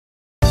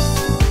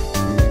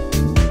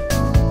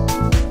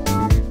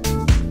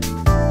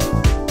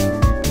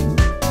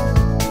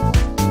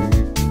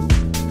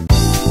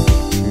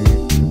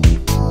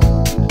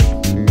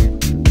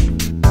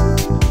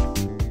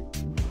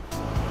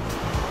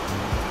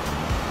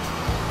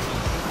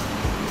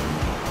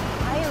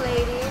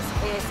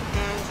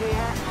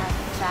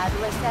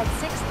Fabulous at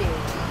 60.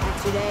 And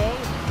today,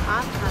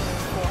 I'm coming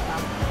for a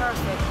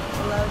perfect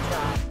blow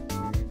dry.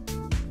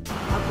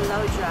 A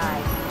blow dry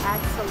at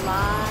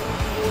Salon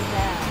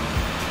Nouvelle.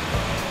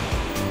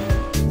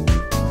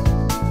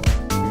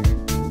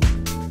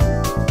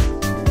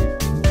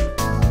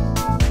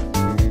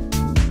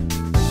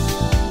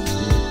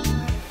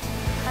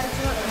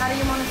 How do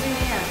you want to do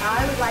your hair?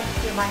 I would like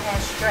to do my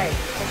hair straight.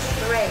 Because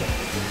straight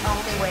is the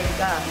only way to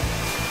go.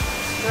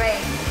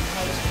 Straight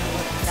makes me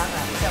look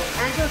younger. So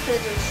Angela's going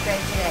to do it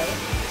straight today.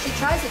 She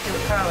tries to do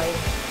it curly,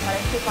 but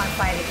I keep on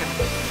fighting her.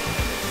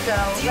 So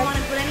Do you want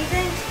to put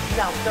anything?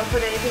 No, don't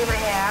put anything in my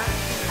hair.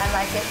 I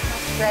like it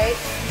straight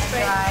and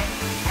dry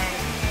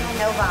and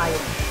no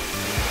volume.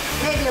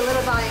 Maybe a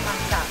little volume on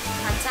top.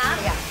 On top?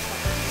 Yeah.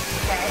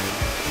 Okay.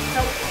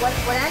 So what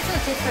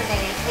Angela did for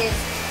me is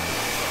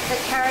the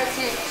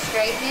keratin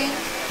straightening,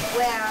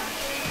 where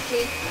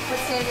she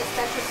puts in a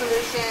special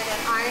solution and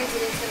irons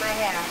it into my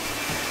hair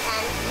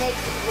and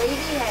makes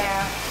wavy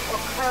hair or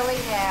curly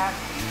hair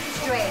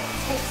straight.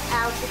 Takes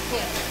out the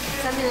kink.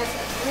 Something that's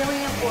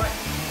really important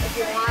if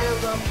you want to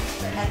look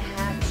and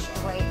have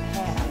straight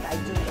hair. I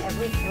do it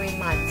every 3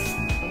 months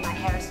when my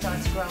hair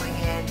starts growing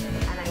in,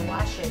 and I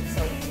wash it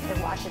so it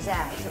washes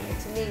out. So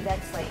to me,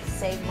 that's like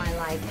saved my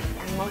life,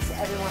 and most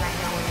everyone I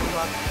know in New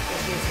York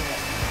is using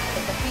it.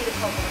 But the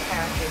phenylcocoa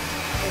keratin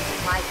is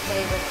my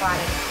favorite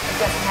product. It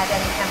doesn't have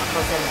any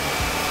chemicals in it,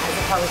 as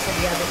opposed to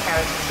the other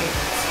keratin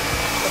treatments.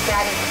 But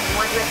that is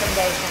one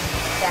recommendation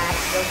that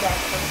you'll get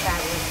from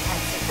Fabulous at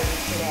 60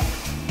 today.